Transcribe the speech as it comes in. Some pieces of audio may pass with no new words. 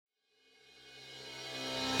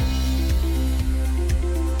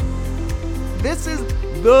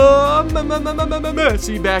the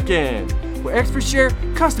Messy Backend, where experts share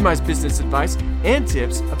customized business advice and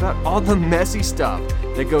tips about all the messy stuff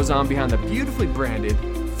that goes on behind the beautifully branded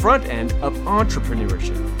front end of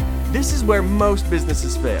entrepreneurship. This is where most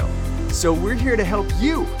businesses fail, so we're here to help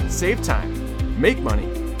you save time, make money,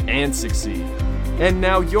 and succeed. And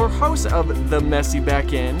now your hosts of The Messy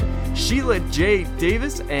Backend, Sheila J.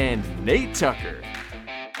 Davis and Nate Tucker.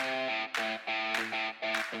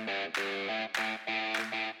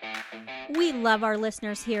 We love our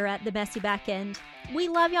listeners here at The Messy Backend. We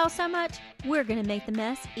love y'all so much, we're going to make the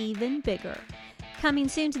mess even bigger. Coming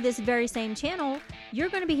soon to this very same channel, you're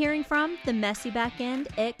going to be hearing from The Messy Backend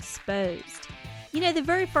Exposed. You know, the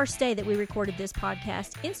very first day that we recorded this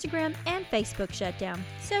podcast, Instagram and Facebook shut down,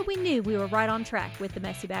 so we knew we were right on track with The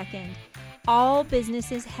Messy Backend. All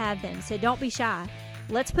businesses have them, so don't be shy.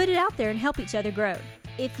 Let's put it out there and help each other grow.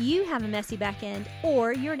 If you have a messy backend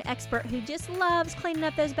or you're an expert who just loves cleaning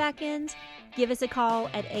up those backends, give us a call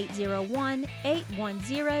at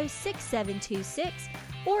 801-810-6726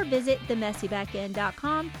 or visit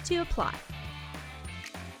themessybackend.com to apply.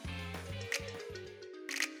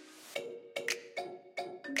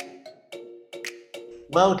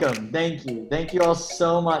 Welcome. Thank you. Thank you all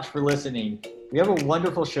so much for listening. We have a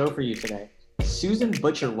wonderful show for you today. Susan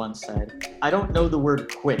Butcher once said, "I don't know the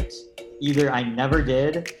word quit. Either I never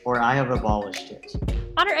did or I have abolished it."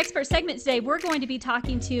 On our expert segment today, we're going to be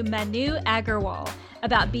talking to Manu Agarwal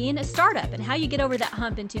about being a startup and how you get over that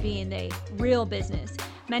hump into being a real business.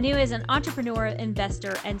 Manu is an entrepreneur,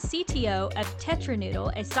 investor, and CTO of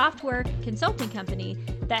Tetranoodle, a software consulting company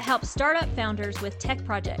that helps startup founders with tech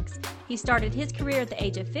projects. He started his career at the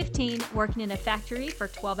age of 15, working in a factory for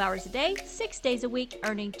 12 hours a day, 6 days a week,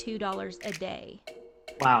 earning $2 a day.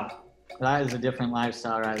 Wow, that is a different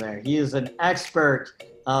lifestyle right there. He is an expert,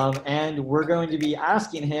 and we're going to be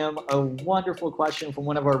asking him a wonderful question from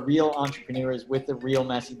one of our real entrepreneurs with the real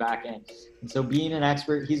messy backend. And so being an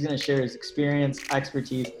expert, he's going to share his experience,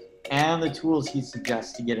 expertise, and the tools he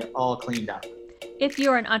suggests to get it all cleaned up. If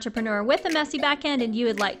you're an entrepreneur with a messy backend and you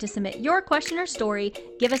would like to submit your question or story,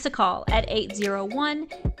 give us a call at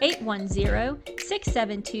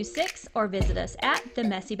 801-810-6726 or visit us at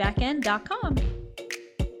themessybackend.com.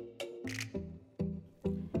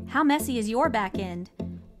 How messy is your backend?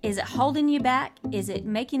 Is it holding you back? Is it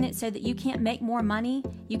making it so that you can't make more money?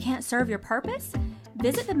 You can't serve your purpose?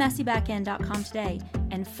 Visit themessybackend.com today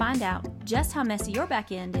and find out just how messy your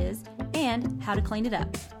backend is and how to clean it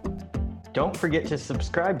up. Don't forget to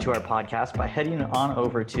subscribe to our podcast by heading on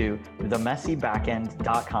over to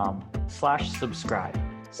themessybackend.com/subscribe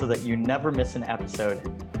so that you never miss an episode.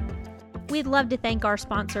 We'd love to thank our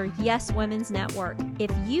sponsor, Yes Women's Network. If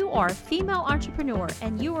you are a female entrepreneur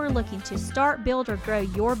and you are looking to start, build, or grow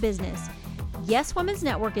your business, Yes Women's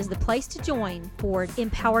Network is the place to join for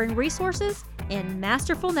empowering resources and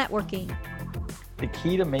masterful networking. The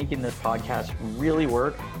key to making this podcast really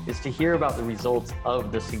work is to hear about the results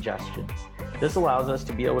of the suggestions. This allows us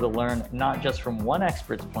to be able to learn not just from one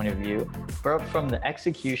expert's point of view, but from the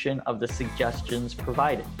execution of the suggestions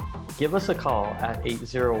provided. Give us a call at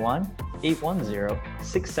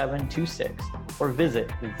 801-810-6726 or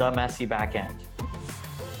visit The Messy Backend.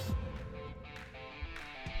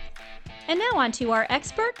 And now on to our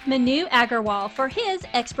expert, Manu Agarwal, for his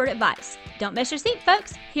expert advice. Don't miss your seat,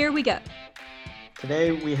 folks. Here we go.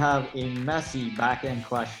 Today we have a messy backend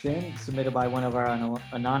question submitted by one of our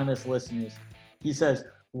anonymous listeners. He says,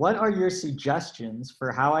 "What are your suggestions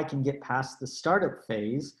for how I can get past the startup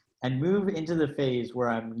phase and move into the phase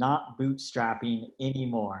where I'm not bootstrapping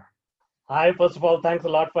anymore?" Hi, first of all, thanks a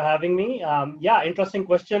lot for having me. Interesting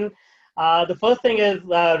question. The first thing is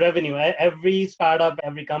revenue. Every startup,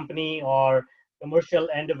 every company or commercial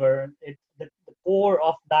endeavor, the core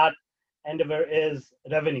of that endeavor is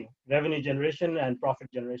revenue generation and profit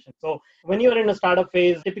generation. So when you're in a startup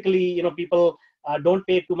phase, typically, people don't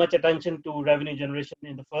pay too much attention to revenue generation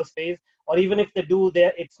in the first phase, or even if they do,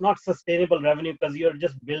 it's not sustainable revenue because you're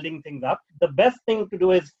just building things up. The best thing to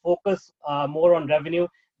do is focus more on revenue.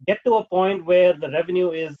 Get to a point where the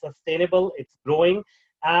revenue is sustainable, it's growing,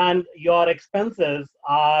 and your expenses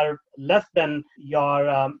are less than your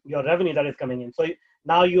revenue that is coming in. So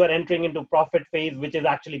now you are entering into profit phase, which is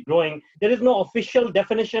actually growing. There is no official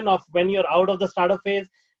definition of when you're out of the startup phase.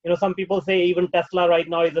 Some people say even Tesla right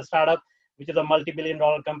now is a startup, which is a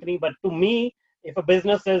multi-billion-dollar company. But to me, if a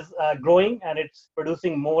business is growing and it's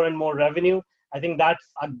producing more and more revenue, I think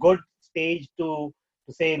that's a good stage to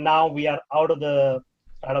say now we are out of the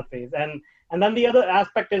startup phase. And then the other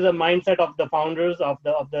aspect is a mindset of the founders, of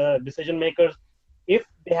the decision makers. If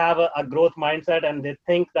they have a growth mindset and they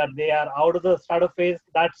think that they are out of the startup phase,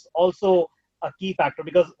 that's also a key factor,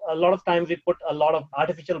 because a lot of times we put a lot of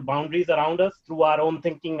artificial boundaries around us through our own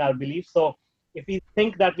thinking, our beliefs. So if we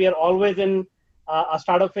think that we are always in a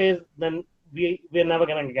startup phase, then we're never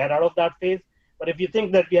going to get out of that phase. But if you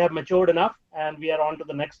think that we have matured enough and we are on to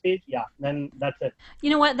the next stage, then that's it. You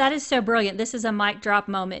know what? That is so brilliant. This is a mic drop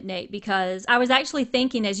moment, Nate, because I was actually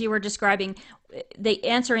thinking as you were describing, the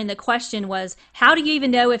answering the question was, how do you even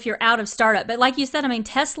know if you're out of startup? But like you said, I mean,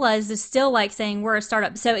 Tesla is still like saying we're a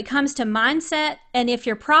startup. So it comes to mindset, and if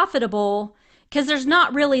you're profitable, because there's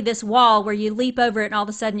not really this wall where you leap over it and all of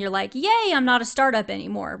a sudden you're like, yay, I'm not a startup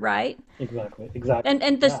anymore, right? Exactly.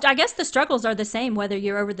 And I guess the struggles are the same whether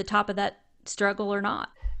you're over the top of that struggle or not.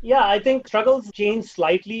 Yeah, I think struggles change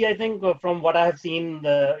slightly. I think from what I have seen,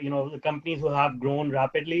 the companies who have grown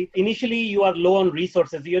rapidly. Initially, you are low on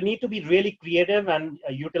resources. You need to be really creative and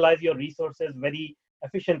utilize your resources very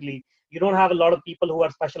efficiently. You don't have a lot of people who are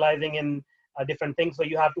specializing in different things, so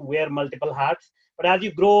you have to wear multiple hats. But as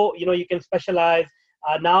you grow, you can specialize.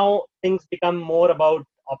 Now things become more about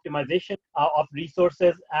optimization of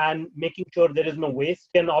resources and making sure there is no waste.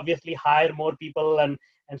 You can obviously hire more people and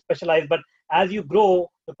specialize, but as you grow,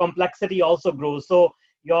 the complexity also grows. So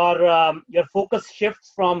your focus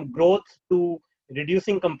shifts from growth to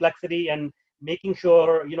reducing complexity and making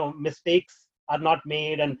sure mistakes are not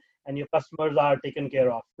made and your customers are taken care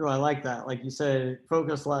of. Oh, I like that. Like you said,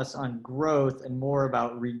 focus less on growth and more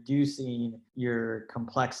about reducing your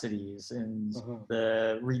complexities and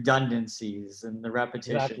the redundancies and the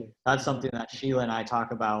repetition. Exactly. That's something that Sheila and I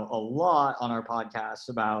talk about a lot on our podcast,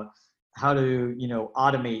 about how to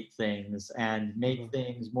automate things and make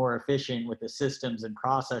things more efficient with the systems and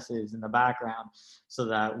processes in the background, so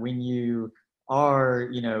that when you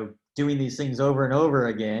are doing these things over and over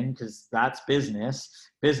again, because that's business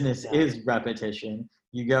is repetition,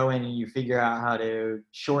 you go in and you figure out how to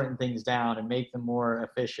shorten things down and make them more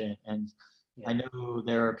efficient. And I know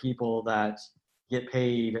there are people that get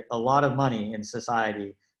paid a lot of money in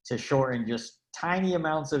society to shorten just tiny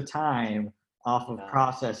amounts of time off of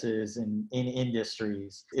processes in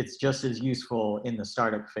industries. It's just as useful in the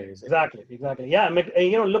startup phase. Exactly. Yeah,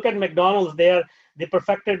 look at McDonald's. They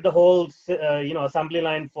perfected the whole assembly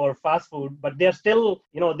line for fast food, but they're still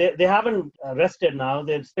they haven't rested now.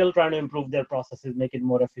 They're still trying to improve their processes, make it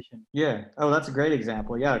more efficient. Yeah. Oh, that's a great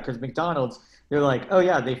example. Yeah, because McDonald's, they're like, oh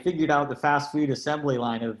yeah, they figured out the fast food assembly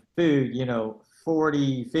line of food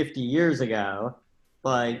 40, 50 years ago.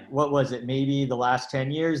 But what was it? Maybe the last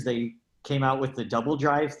 10 years they came out with the double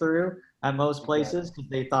drive-through at most places because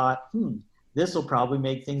they thought, this will probably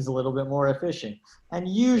make things a little bit more efficient. And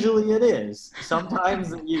usually it is.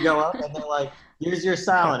 Sometimes you go up and they're like, here's your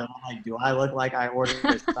salad. And I'm like, do I look like I ordered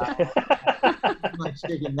this salad? My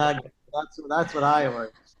chicken nugget. That's what I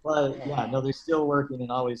ordered. But they're still working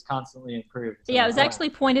and always constantly improving. So, it was actually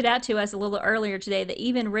pointed out to us a little earlier today that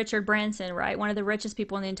even Richard Branson, right, one of the richest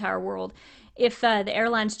people in the entire world, if the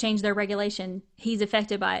airlines change their regulation, he's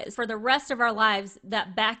affected by it. For the rest of our lives,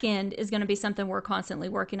 that back end is going to be something we're constantly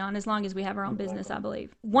working on as long as we have our own business, I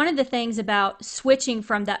believe. One of the things about switching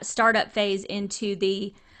from that startup phase into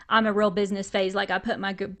the I'm a real business phase, like I put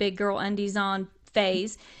my big girl undies on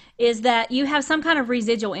phase, is that you have some kind of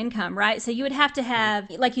residual income, right? So you would have to have,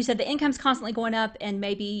 like you said, the income's constantly going up, and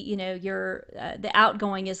maybe your the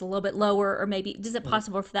outgoing is a little bit lower, or maybe is it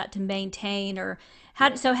possible for that to maintain, or how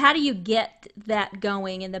do you get that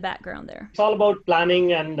going in the background there? It's all about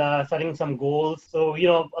planning and setting some goals. So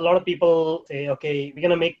a lot of people say, okay, we're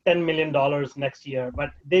gonna make $10 million next year,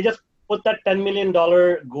 but they just put that $10 million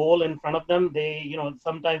goal in front of them. They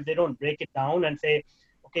sometimes they don't break it down and say,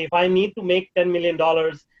 okay, if I need to make $10 million,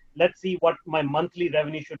 let's see what my monthly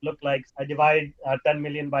revenue should look like. I divide 10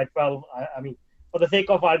 million by 12. I mean, for the sake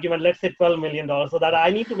of argument, let's say $12 million. So that I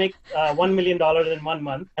need to make $1 million in 1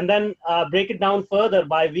 month, and then break it down further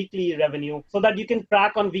by weekly revenue, so that you can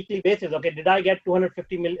track on weekly basis. Okay, did I get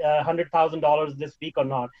 $100,000 this week or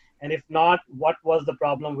not? And if not, what was the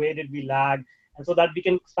problem? Where did we lag? And so that we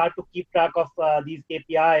can start to keep track of these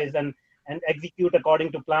KPIs and execute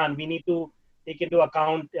according to plan. We need to take into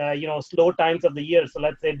account, slow times of the year. So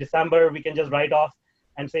let's say December, we can just write off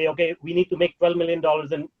and say, okay, we need to make $12 million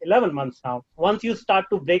in 11 months now. Once you start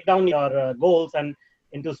to break down your goals and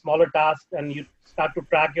into smaller tasks, and you start to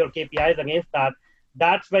track your KPIs against that,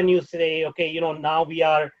 that's when you say, okay, now we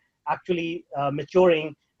are actually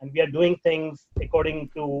maturing, and we are doing things according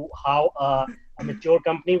to how a mature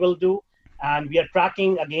company will do. And we are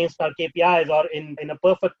tracking against our KPIs, or in a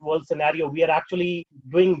perfect world scenario, we are actually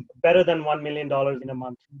doing better than $1 million in a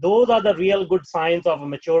month. Those are the real good signs of a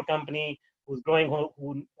mature company who's growing,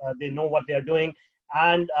 who they know what they are doing.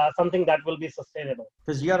 and something that will be sustainable.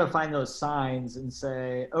 Because you got to find those signs and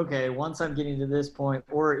say, okay, once I'm getting to this point,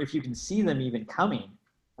 or if you can see them even coming,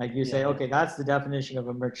 like you say, okay, that's the definition of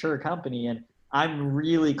a mature company, and I'm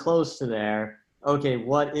really close to there. Okay,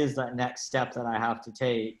 what is that next step that I have to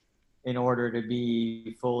take in order to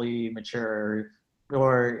be fully mature?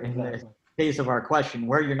 Or in the case of our question,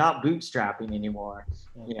 where you're not bootstrapping anymore,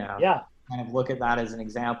 kind of look at that as an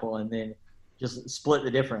example, and then just split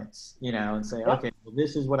the difference, and say, okay, well,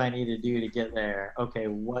 this is what I need to do to get there. Okay,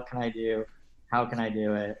 what can I do? How can I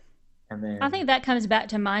do it? And then I think that comes back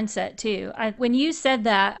to mindset too. When you said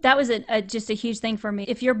that was just a huge thing for me.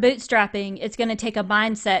 If you're bootstrapping, it's going to take a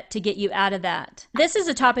mindset to get you out of that. This is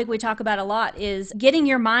a topic we talk about a lot, is getting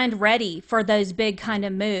your mind ready for those big kind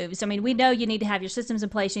of moves. I mean, we know you need to have your systems in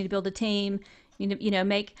place. You need to build a team.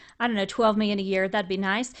 Make, $12 million a year. That'd be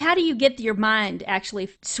nice. How do you get your mind actually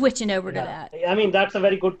switching over to that? I mean, that's a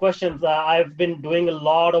very good question. I've been doing a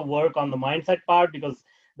lot of work on the mindset part, because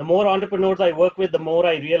the more entrepreneurs I work with, the more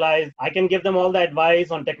I realize I can give them all the advice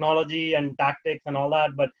on technology and tactics and all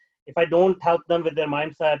that. But if I don't help them with their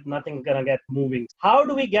mindset, nothing's going to get moving. How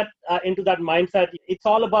do we get into that mindset? It's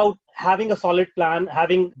all about having a solid plan,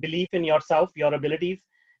 having belief in yourself, your abilities,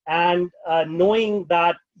 and knowing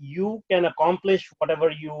that you can accomplish whatever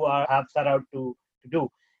you have set out to do.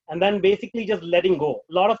 And then basically just letting go.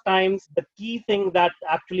 A lot of times, the key thing that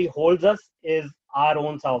actually holds us is our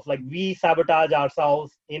own selves. Like, we sabotage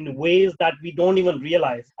ourselves in ways that we don't even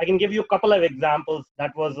realize. I can give you a couple of examples.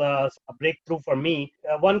 That was a breakthrough for me.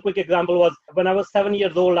 One quick example was when I was 7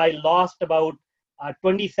 years old, I lost about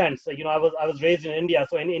 20 cents. I was raised in India.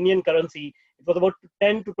 So in Indian currency, it was about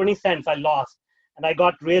 10 to 20 cents I lost. And I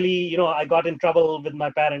got really, I got in trouble with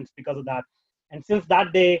my parents because of that. And since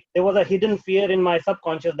that day, there was a hidden fear in my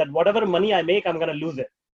subconscious that whatever money I make, I'm going to lose it.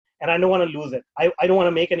 And I don't want to lose it. I don't want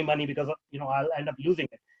to make any money because, I'll end up losing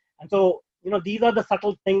it. And so, these are the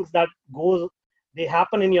subtle things that they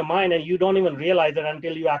happen in your mind, and you don't even realize it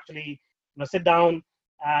until you actually, sit down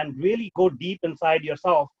and really go deep inside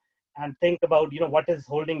yourself and think about, what is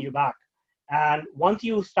holding you back. And once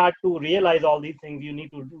you start to realize all these things, you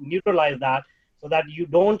need to neutralize that so that you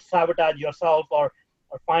don't sabotage yourself or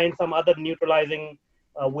find some other neutralizing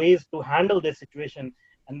ways to handle this situation.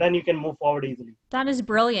 And then you can move forward easily. That is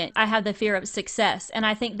brilliant. I have the fear of success. And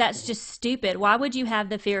I think that's just stupid. Why would you have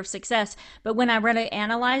the fear of success? But when I really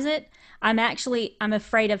analyze it, I'm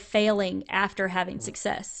afraid of failing after having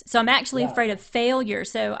success. So I'm actually afraid of failure.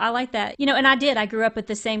 So I like that. And I grew up with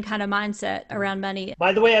the same kind of mindset around money.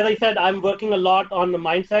 By the way, as I said, I'm working a lot on the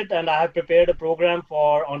mindset, and I have prepared a program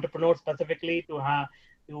for entrepreneurs specifically to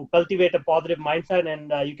cultivate a positive mindset.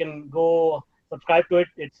 And you can go subscribe to it.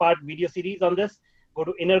 It's part video series on this. Go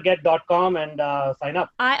to innerget.com and sign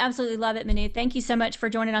up. I absolutely love it, Manu. Thank you so much for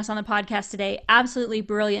joining us on the podcast today. Absolutely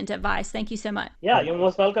brilliant advice. Thank you so much. Yeah, you're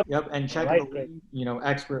most welcome. Yep, and check the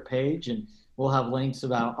expert page, and we'll have links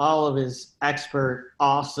about all of his expert,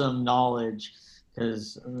 awesome knowledge.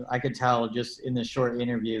 Because I could tell just in this short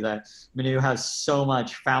interview that Manu has so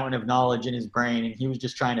much fountain of knowledge in his brain, and he was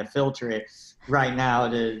just trying to filter it right now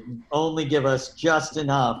to only give us just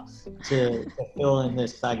enough to fill in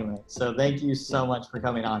this segment. So thank you so much for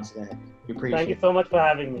coming on today. We appreciate it. Thank you so much for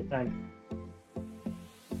having me. Thanks.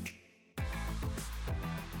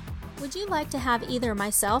 Would you like to have either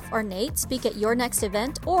myself or Nate speak at your next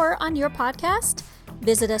event or on your podcast?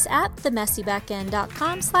 Visit us at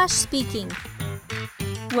themessybackend.com/speaking.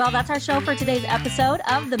 Well, that's our show for today's episode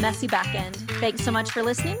of The Messy Backend. Thanks so much for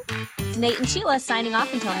listening. It's Nate and Sheila signing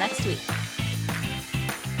off until next week.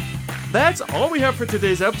 That's all we have for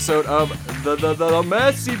today's episode of the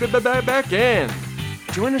Messy Backend.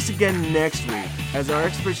 Join us again next week as our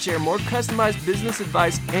experts share more customized business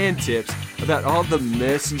advice and tips about all the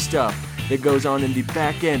messy stuff that goes on in the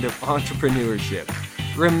back end of entrepreneurship.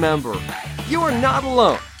 Remember, you are not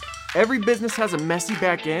alone. Every business has a messy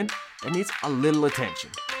back end and needs a little attention.